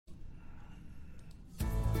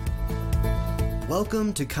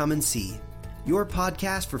Welcome to Come and See, your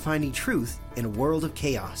podcast for finding truth in a world of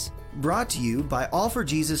chaos. Brought to you by All for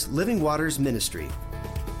Jesus Living Waters Ministry.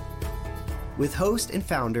 With host and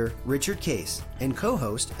founder Richard Case and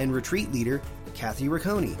co-host and retreat leader Kathy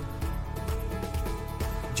Riccone.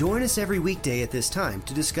 Join us every weekday at this time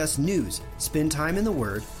to discuss news, spend time in the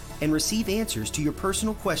Word, and receive answers to your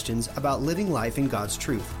personal questions about living life in God's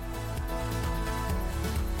truth.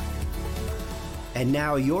 And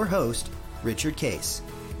now your host, Richard Case.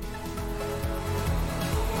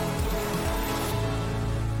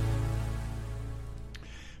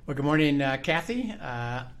 Well, good morning, Kathy.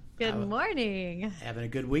 Good morning. Having a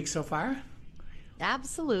good week so far?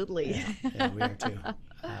 Absolutely. Yeah, we are too.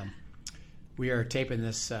 We are taping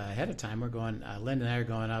this ahead of time. We're going, Linda and I are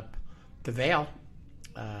going up to Vail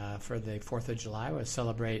for the 4th of July. We'll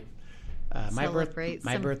celebrate my birthday,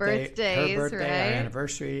 her birthday, right? Our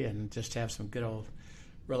anniversary, and just have some good old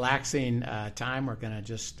relaxing time. We're going to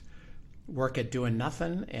just work at doing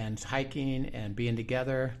nothing and hiking and being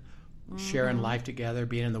together, sharing life together,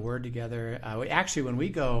 being in the Word together. When we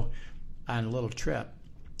go on a little trip,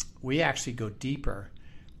 we actually go deeper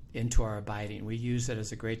into our abiding. We use it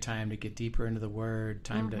as a great time to get deeper into the Word,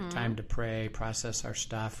 time to pray, process our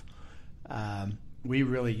stuff. We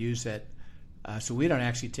really use it. So we don't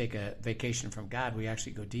actually take a vacation from God. We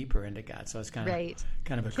actually go deeper into God. So it's kind of a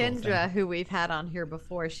cool thing. Kendra, who we've had on here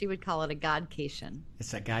before, she would call it a Godcation.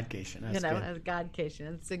 It's a Godcation. That's good. A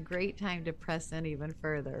Godcation. It's a great time to press in even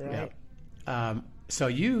further, right? Yeah. So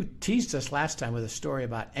you teased us last time with a story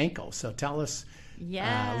about ankles. So tell us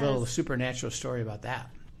a little supernatural story about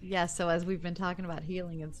that. Yeah, so as we've been talking about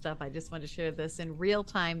healing and stuff, I just want to share this. In real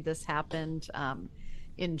time, this happened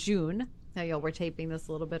in June. Now, we're taping this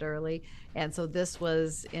a little bit early. And so this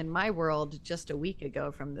was, in my world, just a week ago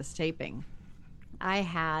from this taping. I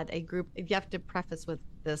had a group, you have to preface with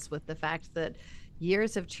this with the fact that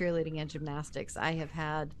years of cheerleading and gymnastics, I have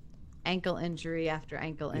had ankle injury after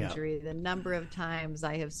ankle injury. The number of times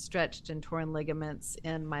I have stretched and torn ligaments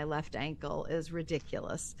in my left ankle is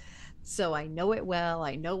ridiculous. So I know it well.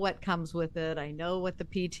 I know what comes with it. I know what the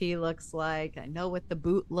PT looks like. I know what the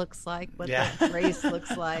boot looks like, what the brace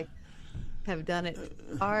looks like. Have done it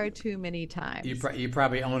far too many times. You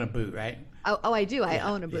probably own a boot, right? Oh, I do. I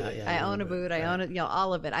own a boot. I own a boot. Right. I own it.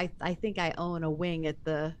 All of it. I think I own a wing at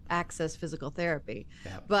the Access Physical Therapy.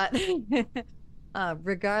 Yeah. But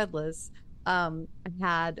regardless, I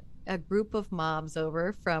had a group of moms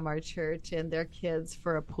over from our church and their kids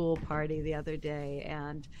for a pool party the other day,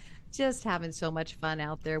 and just having so much fun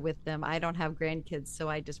out there with them. I don't have grandkids, so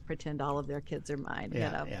I just pretend all of their kids are mine.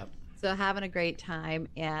 Yeah. So having a great time,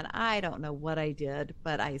 and I don't know what I did,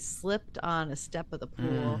 but I slipped on a step of the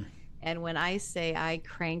pool. And when I say I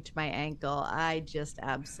cranked my ankle, I just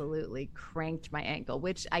absolutely cranked my ankle,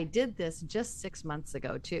 which I did this just 6 months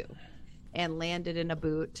ago too, and landed in a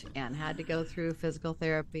boot and had to go through physical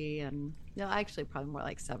therapy. And actually probably more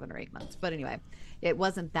like 7 or 8 months. But anyway, it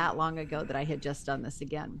wasn't that long ago that I had just done this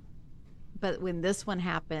again. But when this one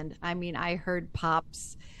happened, I heard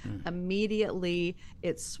pops. Immediately,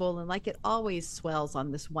 it's swollen like it always swells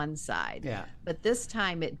on this one side. Yeah. But this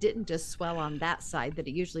time, it didn't just swell on that side that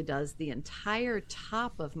it usually does. The entire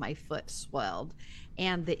top of my foot swelled,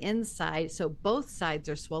 and the inside. So both sides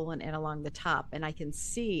are swollen and along the top, and I can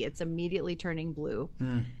see it's immediately turning blue.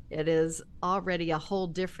 It is already a whole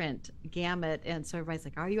different gamut. And so everybody's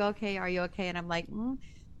like, "Are you okay? Are you okay?" And I'm like,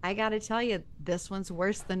 I got to tell you, this one's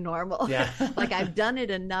worse than normal. Yeah. Like I've done it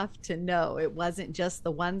enough to know it wasn't just the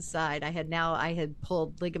one side. I had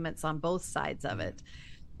pulled ligaments on both sides of it.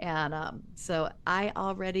 And so I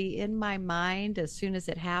already, in my mind, as soon as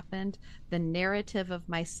it happened, the narrative of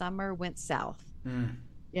my summer went south.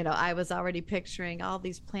 I was already picturing all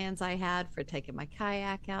these plans I had for taking my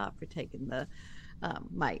kayak out, for taking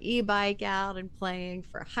my e-bike out and playing,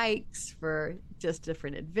 for hikes, for just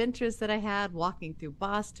different adventures that I had, walking through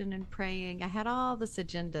Boston and praying. I had all this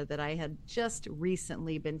agenda that I had just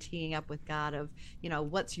recently been teeing up with God of,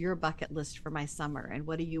 what's your bucket list for my summer and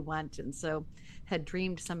what do you want? And so had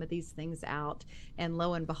dreamed some of these things out. And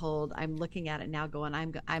lo and behold, I'm looking at it now going,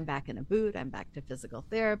 I'm back in a boot. I'm back to physical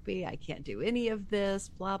therapy. I can't do any of this,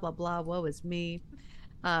 blah, blah, blah. Woe is me.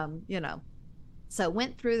 So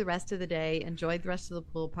went through the rest of the day, enjoyed the rest of the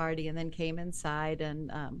pool party, and then came inside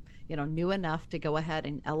and, knew enough to go ahead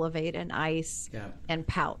and elevate and ice and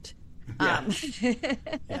pout.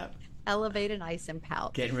 Elevate and ice and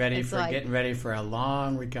pout. Getting ready for a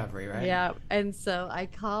long recovery, right? Yeah. And so I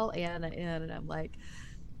call Anna in and I'm like,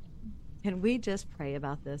 can we just pray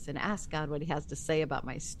about this and ask God what he has to say about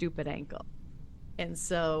my stupid ankle? And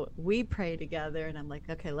so we pray together, and I'm like,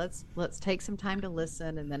 okay, let's take some time to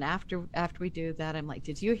listen. And then after we do that, I'm like,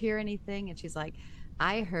 did you hear anything? And she's like,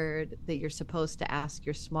 I heard that you're supposed to ask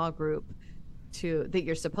your small group that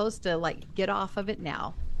you're supposed to like get off of it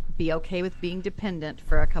now, be okay with being dependent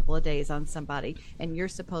for a couple of days on somebody, and you're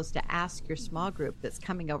supposed to ask your small group that's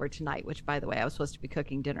coming over tonight, which by the way I was supposed to be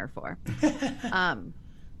cooking dinner for.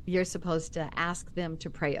 You're supposed to ask them to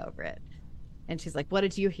pray over it. And she's like, what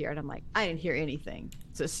did you hear? And I'm like, I didn't hear anything.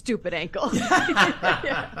 It's a stupid ankle.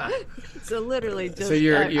 So literally just... So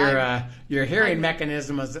your hearing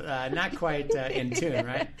mechanism was not quite in tune,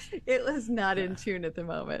 right? It was not in tune at the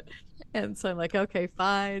moment. And so I'm like, okay,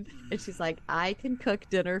 fine. And she's like, I can cook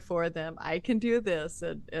dinner for them. I can do this.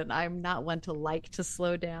 And I'm not one to like to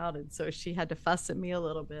slow down. And so she had to fuss at me a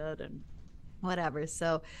little bit and whatever.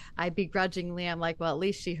 So I begrudgingly, I'm like, well, at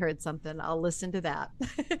least she heard something. I'll listen to that.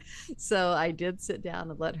 So I did sit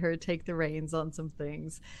down and let her take the reins on some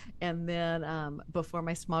things. And then before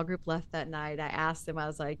my small group left that night, I asked them, I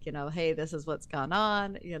was like, hey, this is what's gone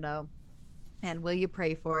on, and will you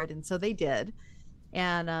pray for it? And so they did.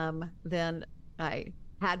 And then I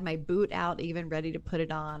had my boot out, even ready to put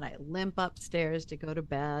it on. I limp upstairs to go to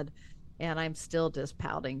bed. And I'm still just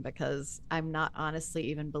pouting because I'm not honestly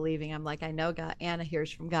even believing. I'm like, I know Anna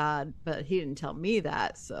hears from God, but he didn't tell me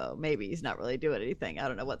that. So maybe he's not really doing anything. I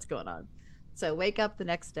don't know what's going on. So I wake up the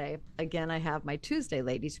next day. Again, I have my Tuesday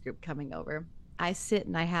ladies group coming over. I sit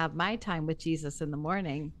and I have my time with Jesus in the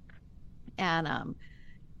morning. And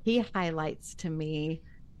he highlights to me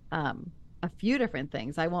a few different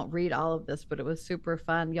things. I won't read all of this, but it was super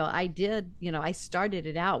fun. I started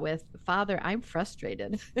it out with, Father, I'm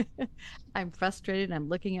frustrated. I'm frustrated. I'm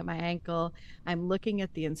looking at my ankle. I'm looking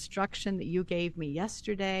at the instruction that you gave me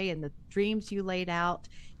yesterday and the dreams you laid out,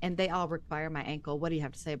 and they all require my ankle. What do you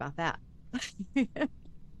have to say about that?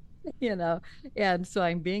 And so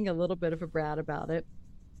I'm being a little bit of a brat about it.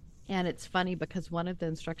 And it's funny because one of the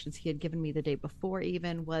instructions he had given me the day before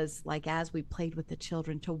even was like, as we played with the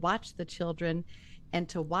children, to watch the children and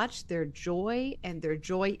to watch their joy and their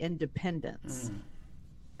joy independence.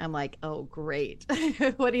 I'm like, oh, great.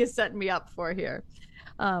 What are you setting me up for here?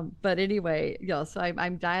 But anyway, so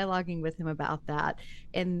I'm dialoguing with him about that.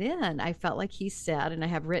 And then I felt like he said, and I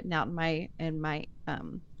have written out in my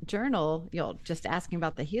journal, just asking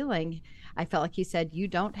about the healing, I felt like he said, you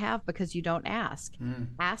don't have because you don't ask.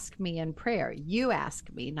 Ask me in prayer. You ask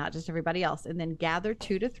me, not just everybody else. And then gather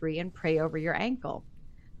 2 to 3 and pray over your ankle.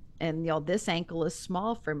 And, this ankle is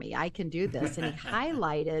small for me. I can do this. And he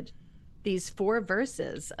highlighted these 4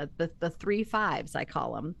 verses, the 3 5s, I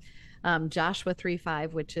call them. Joshua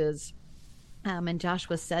 3:5, which is, and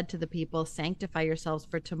Joshua said to the people, sanctify yourselves,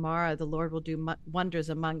 for tomorrow the Lord will do wonders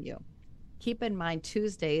among you. Keep in mind,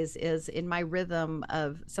 Tuesdays is in my rhythm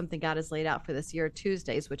of something God has laid out for this year.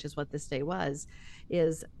 Tuesdays, which is what this day was,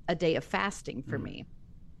 is a day of fasting for me.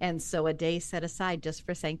 And so a day set aside just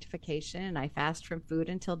for sanctification. And I fast from food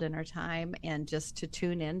until dinner time, and just to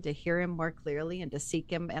tune in, to hear him more clearly and to seek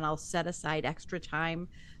him. And I'll set aside extra time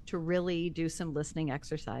to really do some listening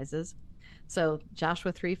exercises. So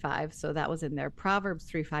Joshua 3:5, so that was in there. Proverbs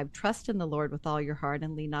 3:5, trust in the Lord with all your heart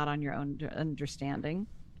and lean not on your own understanding.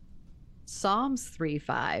 Psalms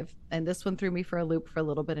 3:5, and this one threw me for a loop for a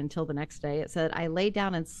little bit until the next day. It said, I lay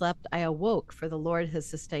down and slept, I awoke, for the Lord has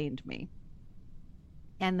sustained me.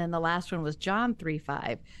 And then the last one was John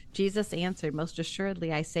 3:5. Jesus answered, most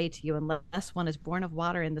assuredly I say to you, unless one is born of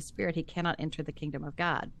water and the Spirit, he cannot enter the kingdom of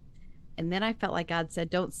God. And then I felt like God said,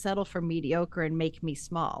 don't settle for mediocre and make me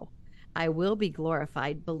small. I will be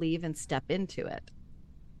glorified, believe and step into it.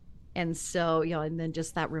 And so, and then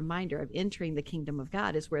just that reminder of entering the kingdom of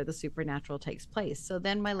God is where the supernatural takes place. So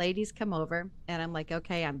then my ladies come over and I'm like,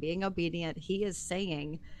 okay, I'm being obedient. He is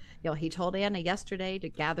saying, he told Anna yesterday to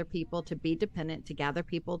gather people, to be dependent, to gather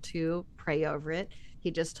people to pray over it.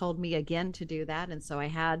 He just told me again to do that. And so I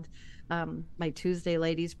had my Tuesday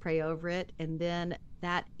ladies pray over it. And then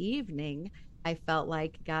that evening, I felt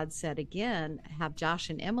like God said again, have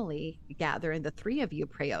Josh and Emily gather and the 3 of you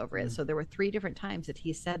pray over it. So there were 3 different times that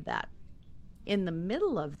he said that. In the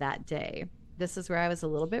middle of that day, this is where I was a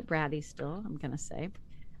little bit bratty still, I'm going to say.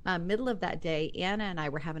 Middle of that day, Anna and I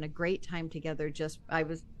were having a great time together. I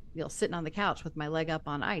was sitting on the couch with my leg up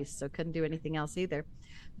on ice, so couldn't do anything else either.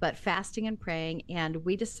 But fasting and praying, and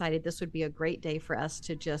we decided this would be a great day for us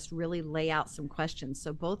to just really lay out some questions.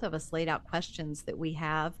 So both of us laid out questions that we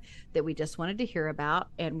have that we just wanted to hear about,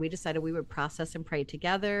 and we decided we would process and pray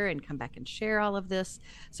together and come back and share all of this.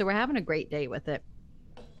 So we're having a great day with it.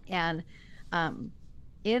 And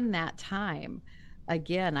in that time,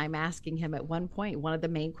 again, I'm asking him at one point, one of the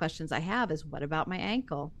main questions I have is, what about my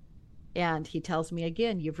ankle? And he tells me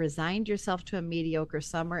again, you've resigned yourself to a mediocre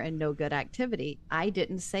summer and no good activity. I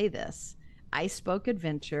didn't say this. I spoke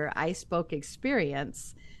adventure. I spoke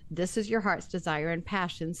experience. This is your heart's desire and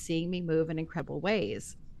passion, seeing me move in incredible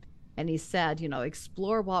ways. And he said,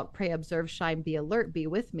 explore, walk, pray, observe, shine, be alert, be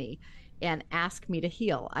with me, and ask me to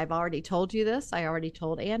heal. I've already told you this. I already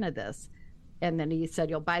told Anna this. And then he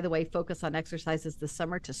said, by the way, focus on exercises this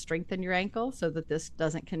summer to strengthen your ankle so that this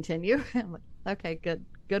doesn't continue. I'm like, okay,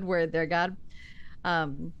 good word there, God.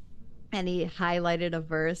 And he highlighted a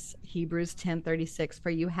verse, Hebrews 10:36, for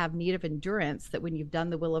you have need of endurance, that when you've done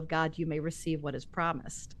the will of God, you may receive what is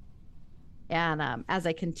promised. And as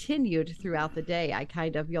I continued throughout the day, I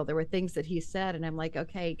kind of, there were things that he said, and I'm like,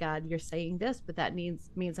 okay, God, you're saying this, but that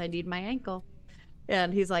means I need my ankle.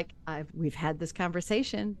 And he's like, we've had this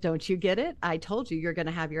conversation. Don't you get it? I told you you're going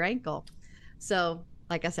to have your ankle. So,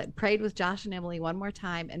 like I said, prayed with Josh and Emily one more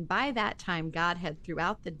time. And by that time, God had,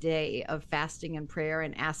 throughout the day of fasting and prayer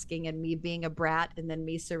and asking, and me being a brat, and then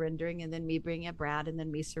me surrendering, and then me being a brat, and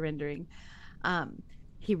then me surrendering,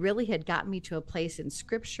 he really had gotten me to a place in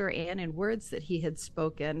scripture and in words that he had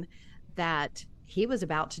spoken that he was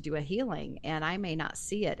about to do a healing, and I may not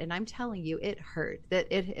see it. And I'm telling you, it hurt. That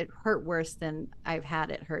it hurt worse than I've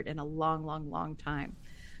had it hurt in a long, long, long time.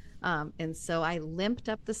 And so I limped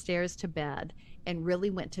up the stairs to bed and really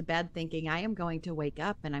went to bed thinking, I am going to wake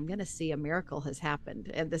up and I'm going to see a miracle has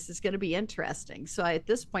happened. And this is going to be interesting. So at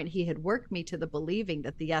this point, he had worked me to the believing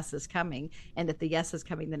that the yes is coming, and that the yes is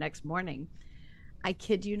coming the next morning. I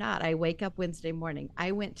kid you not. I wake up Wednesday morning.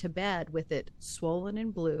 I went to bed with it swollen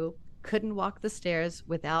and blue, couldn't walk the stairs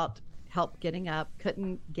without help getting up,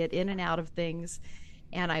 couldn't get in and out of things.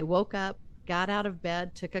 And I woke up, got out of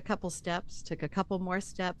bed, took a couple steps, took a couple more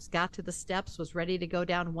steps, got to the steps, was ready to go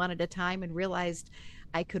down one at a time, and realized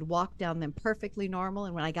I could walk down them perfectly normal.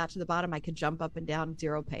 And when I got to the bottom, I could jump up and down,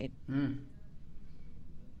 zero pain.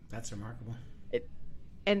 That's remarkable.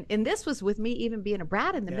 And this was with me even being a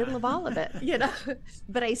brat in the middle of all of it,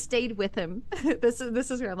 but I stayed with him. This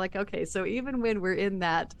is where I'm like, okay, so even when we're in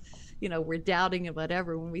that, we're doubting and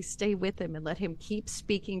whatever, when we stay with him and let him keep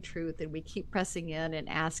speaking truth, and we keep pressing in and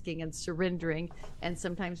asking and surrendering, and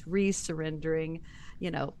sometimes re-surrendering,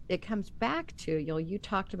 it comes back to, you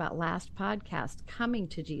talked about last podcast, coming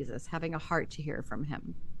to Jesus, having a heart to hear from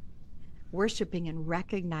him, worshiping and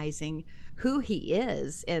recognizing who he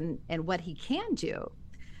is and what he can do,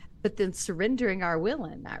 but then surrendering our will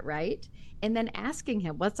in that, right? And then asking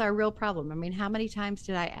him, what's our real problem? I mean, how many times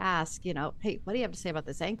did I ask, hey, what do you have to say about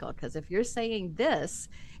this ankle? Because if you're saying this,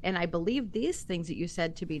 and I believe these things that you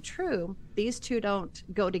said to be true, these two don't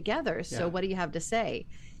go together. So what do you have to say?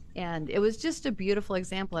 And it was just a beautiful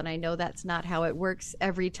example. And I know that's not how it works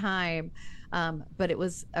every time. But it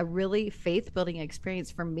was a really faith-building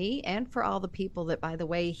experience for me and for all the people that, by the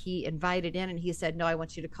way, he invited in, and he said, no, I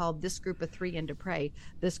want you to call this group of 3 in to pray,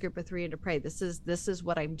 this group of 3 in to pray. This is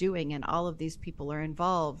what I'm doing. And all of these people are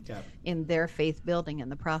involved in their faith building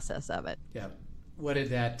and the process of it. Yeah. What did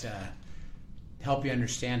that help you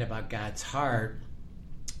understand about God's heart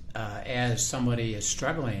as somebody is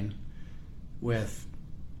struggling with,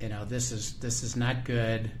 this is not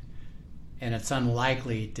good, and it's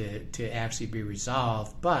unlikely to actually be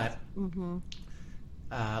resolved. But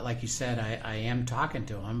like you said, I am talking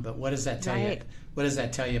to him. But what does that tell you? What does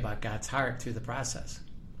that tell you about God's heart through the process?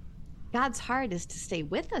 God's heart is to stay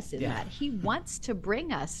with us in that. He wants to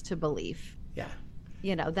bring us to belief. Yeah.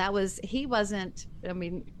 He wasn't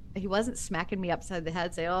smacking me upside the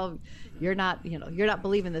head, say, oh, you're not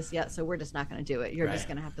believing this yet, so we're just not going to do it. You're just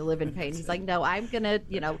going to have to live in pain. He's like, no, I'm going to,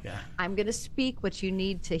 I'm going to speak what you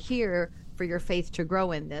need to hear for your faith to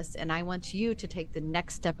grow in this. And I want you to take the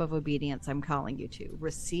next step of obedience I'm calling you to.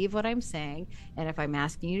 Receive what I'm saying. And if I'm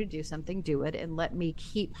asking you to do something, do it. And let me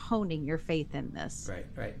keep honing your faith in this.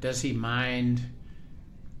 Right. Does he mind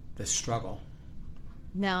the struggle?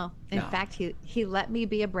 No. In fact, he let me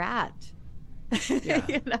be a brat.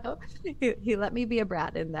 Yeah. He let me be a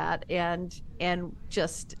brat in that, and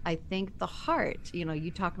just, I think the heart,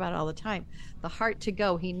 you talk about it all the time, the heart to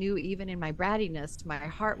go. He knew even in my brattiness, my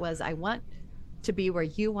heart was, I want to be where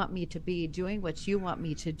you want me to be, doing what you want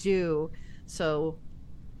me to do. So,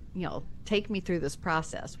 take me through this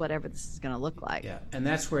process, whatever this is going to look like. Yeah. And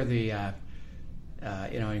that's where the,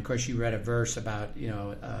 and of course you read a verse about, you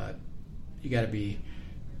got to be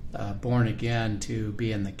born again to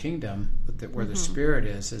be in the kingdom, where the Spirit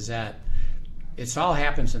is that it's all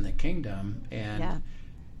happens in the kingdom, and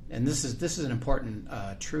this is an important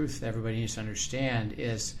truth that everybody needs to understand,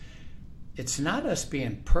 is it's not us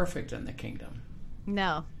being perfect in the kingdom.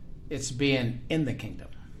 No. It's being in the kingdom.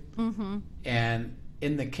 And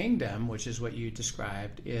in the kingdom, which is what you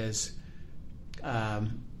described, is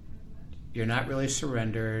you're not really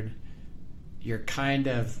surrendered. You're kind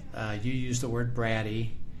of, you use the word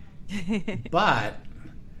bratty, but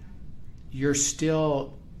you're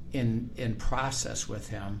still in process with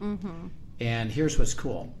him. Mm-hmm. And here's what's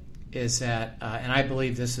cool, is that, and I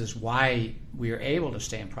believe this is why we are able to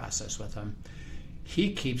stay in process with him,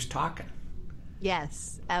 he keeps talking.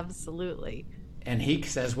 Yes, absolutely. And he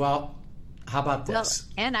says, well, how about this?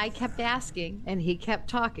 Well, and I kept asking, and he kept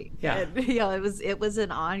talking. Yeah. And, it was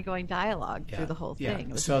an ongoing dialogue through the whole thing.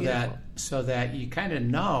 It was so beautiful. that you kind of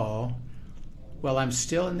know, well, I'm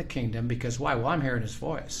still in the kingdom, because why? Well, I'm hearing his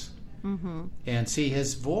voice. Mm-hmm. And see,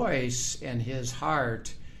 his voice and his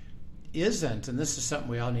heart isn't, and this is something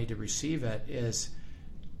we all need to receive it, is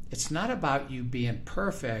it's not about you being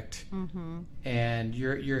perfect, mm-hmm. and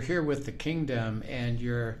you're here with the kingdom and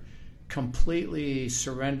you're completely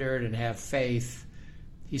surrendered and have faith.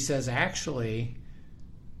 He says, actually,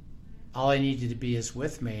 all I need you to be is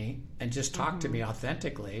with me and just talk to me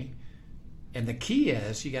authentically. And the key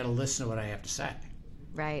is you got to listen to what I have to say.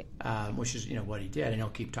 Right. Which is, what he did, and he'll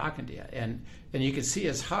keep talking to you. And you can see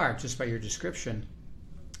his heart just by your description.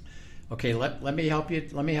 Okay, let me help you.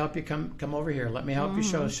 Let me help you come over here. Let me help you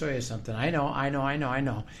show you something. I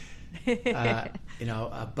know.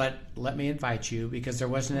 But let me invite you, because there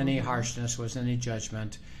wasn't any harshness, wasn't any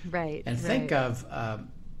judgment. Right. And think of,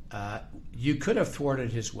 you could have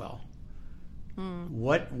thwarted his will.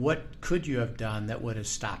 What could you have done that would have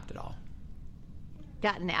stopped it all?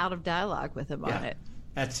 Gotten out of dialogue with him on it.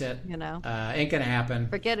 That's it. Ain't gonna happen.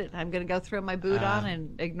 Forget it. I'm gonna go throw my boot on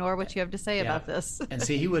and ignore what you have to say about this. And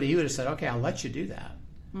see, he would have said, okay, I'll let you do that.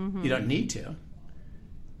 Mm-hmm. You don't need to.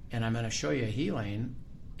 And I'm gonna show you healing,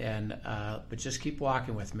 and but just keep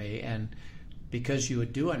walking with me. And because you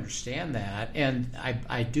do understand that, and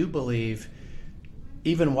I do believe,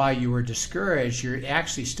 even while you were discouraged, you're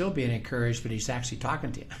actually still being encouraged, but he's actually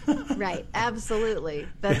talking to you. Right, absolutely.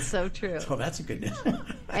 That's so true. So that's a good news.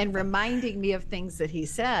 And reminding me of things that he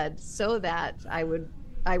said so that I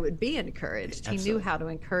would be encouraged. Absolutely. He knew how to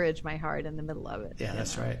encourage my heart in the middle of it. Yeah,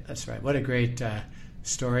 that's right. That's right. What a great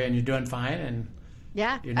story, and you're doing fine. And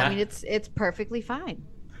yeah, I mean, it's perfectly fine.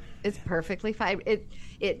 It's perfectly fine.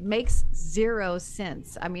 It makes zero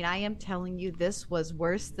sense. I mean, I am telling you, this was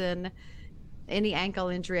worse than any ankle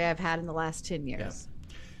injury I've had in the last 10 years.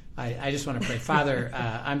 Yeah. I just want to pray. Father,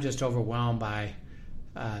 I'm just overwhelmed by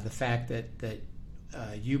the fact that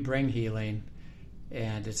you bring healing,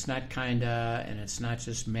 and it's not kinda, and it's not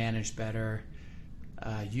just managed better.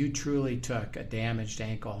 You truly took a damaged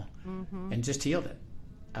ankle and just healed it.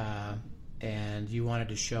 And you wanted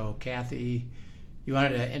to show Kathy, you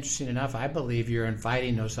wanted to, interesting enough, I believe you're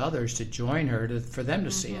inviting those others to join her for them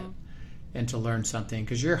to see it and to learn something,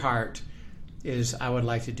 because your heart is, I would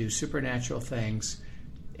like to do supernatural things,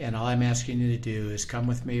 and all I'm asking you to do is come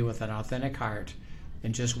with me with an authentic heart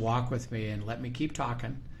and just walk with me and let me keep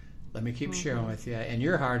talking. Let me keep sharing with you. And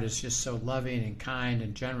your heart is just so loving and kind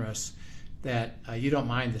and generous that you don't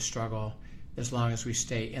mind the struggle as long as we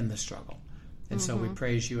stay in the struggle. And so we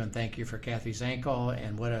praise you and thank you for Kathy's ankle,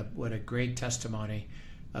 and what a great testimony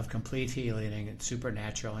of complete healing and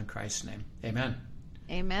supernatural in Christ's name. Amen.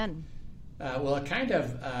 Amen. Well, it kind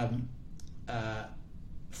of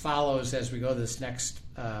follows as we go to this next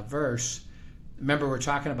verse. Remember, we're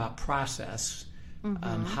talking about process.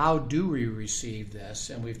 How do we receive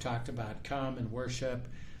this? And we've talked about come and worship,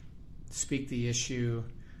 speak the issue,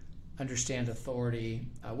 understand authority,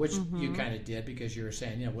 which you kind of did, because you were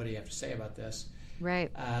saying, what do you have to say about this?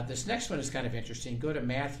 Right. This next one is kind of interesting. Go to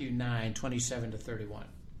Matthew 9:27-31.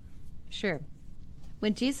 Sure.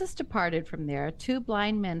 When Jesus departed from there, 2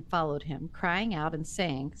 blind men followed him, crying out and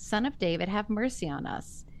saying, Son of David, have mercy on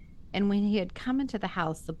us. And when he had come into the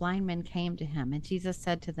house, the blind men came to him, and Jesus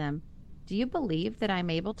said to them, Do you believe that I am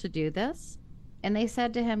able to do this? And they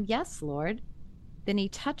said to him, Yes, Lord. Then he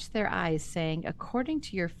touched their eyes, saying, According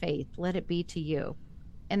to your faith, let it be to you.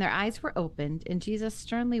 And their eyes were opened, and Jesus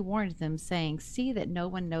sternly warned them, saying, See that no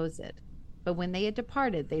one knows it. But when they had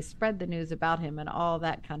departed, they spread the news about him in all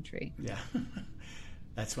that country. Yeah.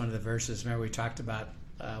 That's one of the verses. Remember, we talked about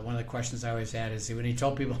one of the questions I always had is when he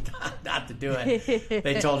told people not to do it,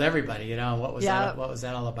 they told everybody, what was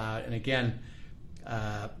that all about? And again,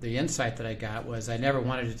 the insight that I got was I never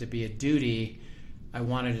wanted it to be a duty. I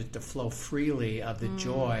wanted it to flow freely of the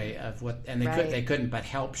joy of what, and they couldn't but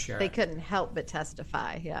help share. They couldn't help but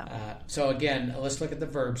testify. Yeah. So again, let's look at the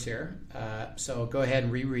verbs here. So go ahead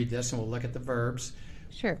and reread this, and we'll look at the verbs.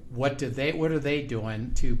 Sure. What are they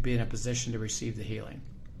doing to be in a position to receive the healing?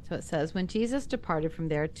 So it says, when Jesus departed from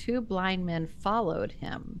there, 2 blind men followed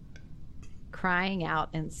him. crying out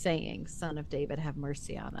and saying, Son of David, have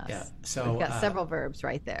mercy on us. Yeah. So we've got several verbs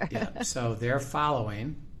right there. Yeah. So they're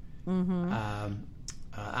following. I'm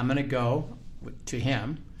going to go to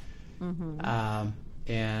him,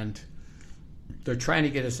 and they're trying to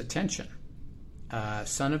get his attention.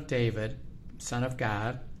 Son of David, Son of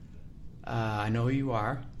God, I know who you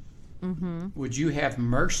are. Would you have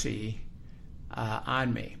mercy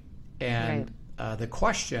on me? And the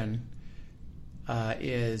question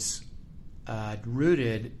is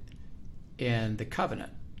rooted in the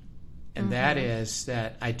covenant. And that is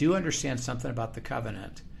that I do understand something about the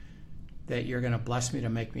covenant, that you're going to bless me to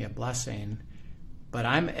make me a blessing. But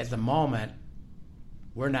I'm, at the moment,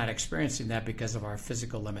 we're not experiencing that because of our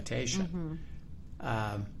physical limitation.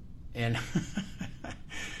 And,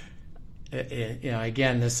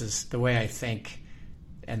 again, this is the way I think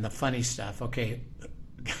and the funny stuff. Okay,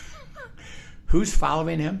 who's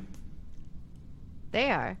following him? They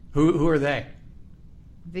are. Who are they?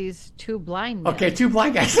 These two blind men. Okay, two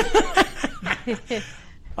blind guys.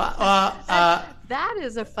 That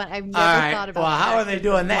is a fun. I've never thought about. Well, how are they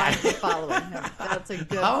doing that? Following him. That's a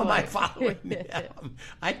good. How point. am I following him?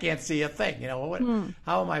 I can't see a thing.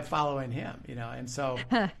 How am I following him? And so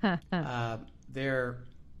they're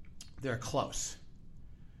close.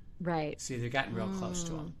 Right. See, they're getting real close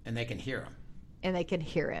to him, and they can hear him. And they can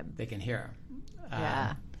hear him. They can hear him.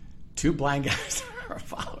 Yeah. Two blind guys are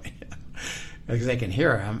following him because they can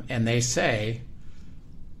hear him, and they say,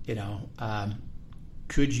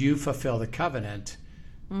 could you fulfill the covenant,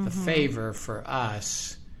 the favor for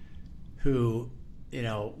us who,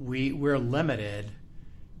 we're limited.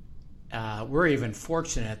 We're even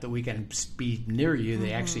fortunate that we can be near you.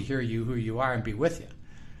 They actually hear you, who you are, and be with you.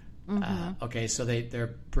 Okay, so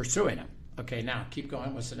they're pursuing him. Okay, now keep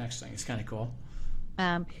going. What's the next thing? It's kind of cool.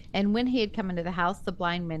 And when he had come into the house, the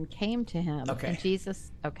blind men came to him. Okay. And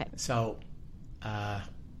Jesus. Okay. So now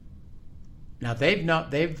they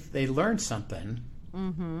learned something.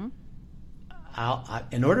 In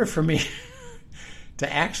order for me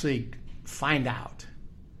to actually find out,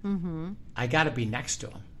 I got to be next to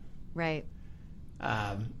him. Right.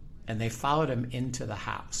 And they followed him into the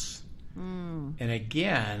house. And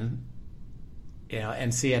again,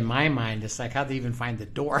 and see, in my mind, it's like, how'd they even find the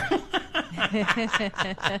door?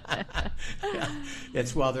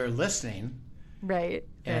 It's while they're listening. Right.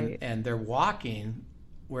 And they're walking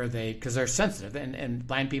where because they're sensitive, and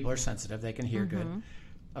blind people are sensitive. They can hear good.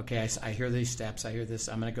 Okay, I hear these steps. I hear this.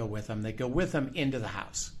 I'm going to go with them. They go with him into the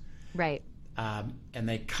house. Right. And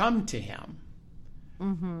they come to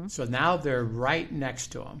him. So now they're right next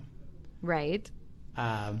to him. Right.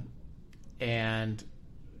 And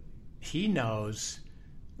he knows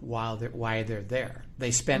why they're there. They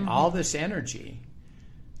spent all this energy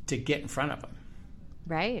to get in front of him.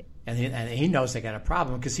 Right. And he knows they got a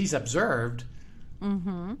problem because he's observed.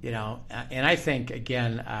 And I think,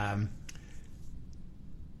 again,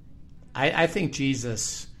 I think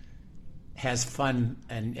Jesus has fun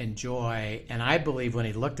and joy. And I believe when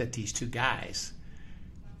he looked at these two guys,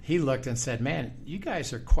 he looked and said, man, you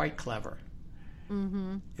guys are quite clever.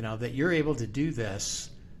 That you're able to do this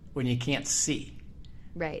when you can't see.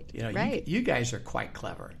 Right. Right. You guys are quite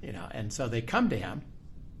clever, And so they come to him.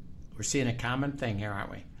 We're seeing a common thing here,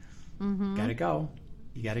 aren't we? Got to go.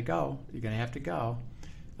 You got to go. You're going to have to go.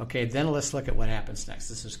 Okay, then let's look at what happens next.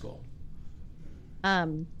 This is cool.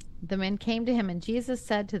 The men came to him, and Jesus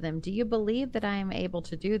said to them, do you believe that I am able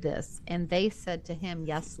to do this? And they said to him,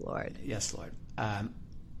 yes, Lord. Yes, Lord.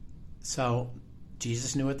 So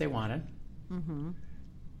Jesus knew what they wanted.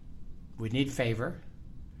 We need favor.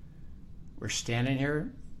 We're standing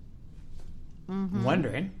here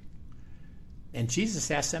wondering. And Jesus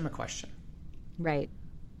asked them a question. Right.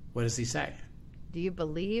 What does he say? Do you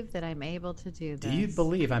believe that I'm able to do this? Do you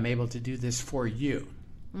believe I'm able to do this for you?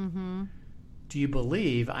 Do you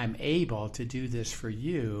believe I'm able to do this for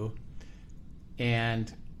you?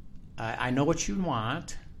 And I know what you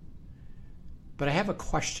want, but I have a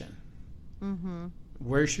question.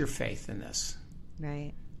 Where's your faith in this?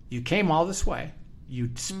 Right. You came all this way. You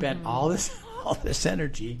spent all this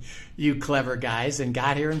energy, you clever guys, and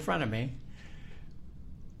got here in front of me.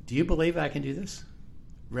 Do you believe I can do this?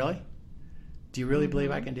 Really? Do you really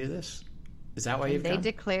believe I can do this? Is that why you've come? They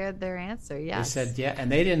declared their answer, yes. They said, yeah. And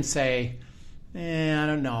they didn't say, I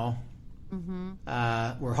don't know.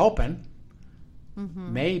 We're hoping.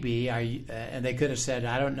 Maybe. And they could have said,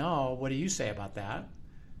 I don't know. What do you say about that?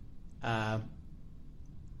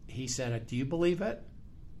 He said, do you believe it?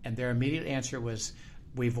 And their immediate answer was,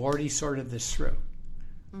 we've already sorted this through.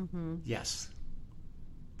 Yes.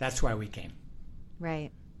 That's why we came.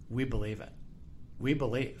 Right. We believe it. We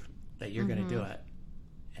believe that you're going to do it.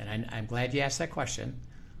 And I'm glad you asked that question.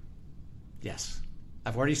 Yes.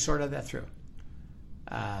 I've already sorted that through.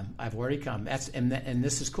 I've already come. And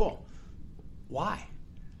this is cool. Why?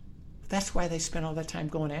 That's why they spent all that time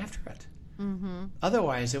going after it. Mm-hmm.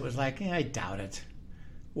 Otherwise, it was like, I doubt it.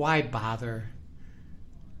 Why bother?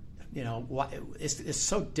 Why, it's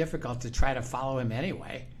so difficult to try to follow him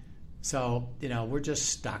anyway. So, we're just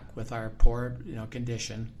stuck with our poor,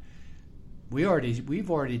 condition. We've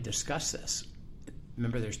already discussed this.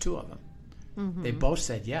 Remember, there's two of them. Mm-hmm. They both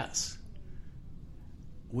said yes.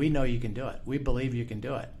 We know you can do it. We believe you can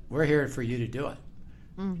do it. We're here for you to do it.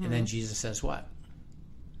 Mm-hmm. And then Jesus says what?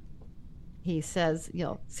 He says,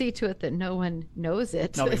 see to it that no one knows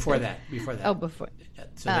it. No, before that. Oh, before.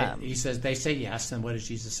 So he says, they say yes, and what does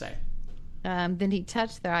Jesus say? Then he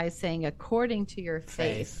touched their eyes, saying, according to your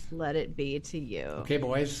faith, let it be to you. Okay,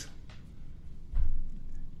 boys.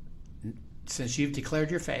 Since you've declared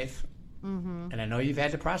your faith, mm-hmm. and I know you've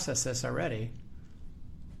had to process this already,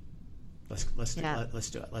 let's do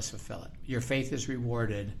it. Let's fulfill it. Your faith is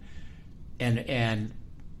rewarded, and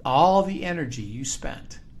all the energy you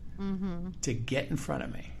spent mm-hmm. to get in front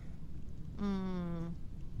of me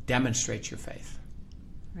demonstrates your faith.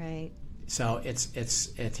 Right. So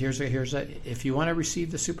here's if you want to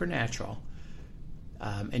receive the supernatural,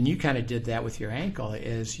 and you kind of did that with your ankle,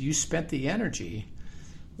 is you spent the energy.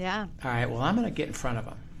 Yeah. All right. Well, I'm going to get in front of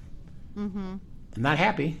him. Mm-hmm. I'm not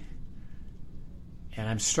happy, and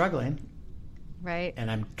I'm struggling. Right. And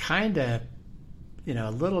I'm kind of,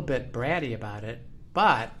 a little bit bratty about it,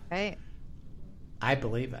 but right. I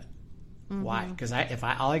believe it. Mm-hmm. Why? Because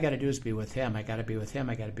all I got to do is be with him. I got to be with him.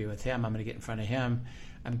 I'm going to get in front of him.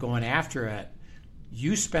 I'm going after it.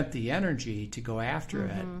 You spent the energy to go after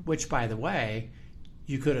mm-hmm. it, which, by the way,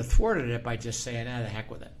 you could have thwarted it by just saying, the heck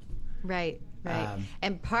with it. Right.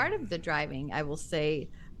 And part of the driving, I will say,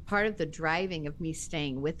 part of the driving of me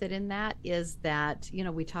staying with it in that is that,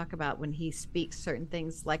 we talk about when he speaks certain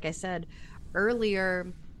things, like I said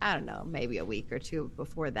earlier, I don't know, maybe a week or two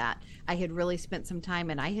before that, I had really spent some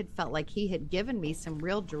time and I had felt like he had given me some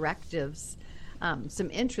real directives, some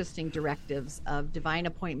interesting directives of divine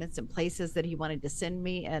appointments and places that he wanted to send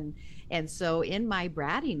me. And so in my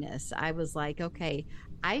brattiness, I was like, okay,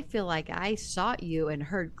 I feel like I sought you and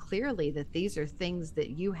heard clearly that these are things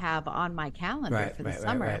that you have on my calendar for the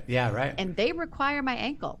summer. Right. Yeah, right. And they require my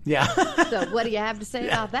ankle. Yeah. So what do you have to say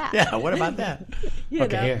about that? Yeah, what about that? Here,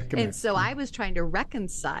 come here. So I was trying to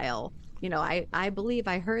reconcile, I believe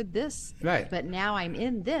I heard this, right. But now I'm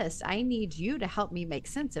in this. I need you to help me make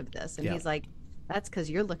sense of this. And he's like, that's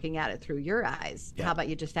because you're looking at it through your eyes. Yeah. How about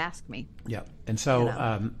you just ask me? Yeah. And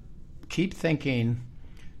so keep thinking,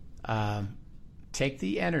 take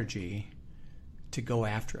the energy to go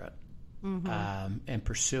after it mm-hmm. And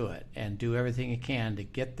pursue it and do everything you can to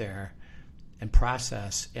get there and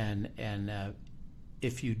process. And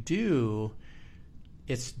if you do,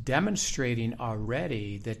 it's demonstrating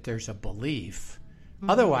already that there's a belief. Mm-hmm.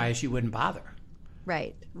 Otherwise, you wouldn't bother.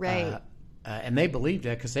 Right. And they believed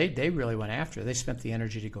it because they really went after it. They spent the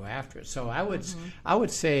energy to go after it. So I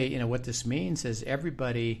would say, what this means is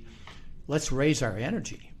everybody, let's raise our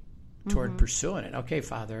energy toward mm-hmm. pursuing it. Okay,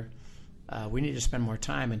 Father, we need to spend more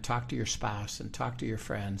time and talk to your spouse and talk to your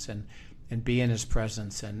friends and be in his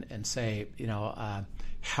presence and say,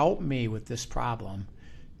 help me with this problem.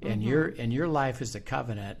 And mm-hmm. your life is the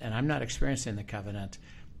covenant, and I'm not experiencing the covenant.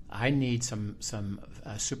 I need some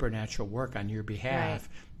supernatural work on your behalf,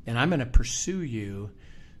 right. And I'm going to pursue you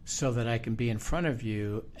so that I can be in front of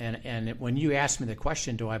you. And when you ask me the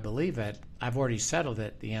question, do I believe it? I've already settled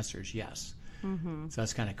it. The answer is yes. Mm-hmm. So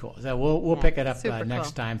that's kind of cool. So we'll pick it up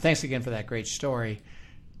next time. Thanks again for that great story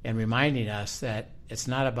and reminding us that it's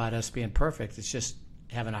not about us being perfect. It's just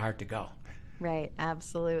having a heart to go. Right.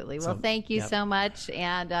 Absolutely. Well, thank you so much.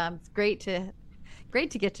 And it's great to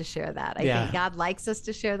get to share that. I think God likes us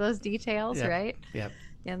to share those details, right? Yep.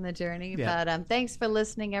 In the journey. Yep. But thanks for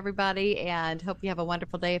listening, everybody, and hope you have a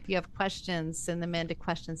wonderful day. If you have questions, send them in to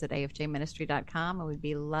questions@afjministry.com,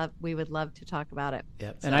 and we would love to talk about it.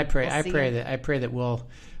 Yep. So and I pray that we'll,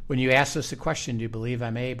 when you ask us the question, do you believe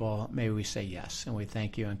I'm able? May we say yes, and we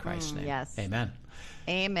thank you in Christ's name. Yes. Amen.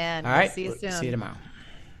 Amen. All right. See you soon. See you tomorrow.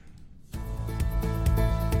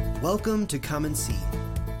 Welcome to Come and See.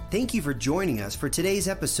 Thank you for joining us for today's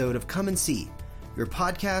episode of Come and See, your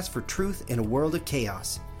podcast for truth in a world of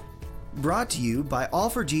chaos. Brought to you by All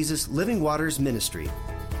for Jesus Living Waters Ministry.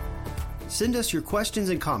 Send us your questions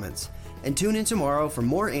and comments, and tune in tomorrow for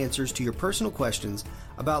more answers to your personal questions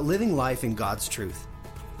about living life in God's truth.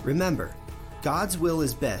 Remember, God's will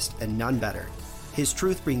is best and none better. His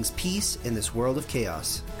truth brings peace in this world of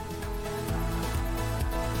chaos.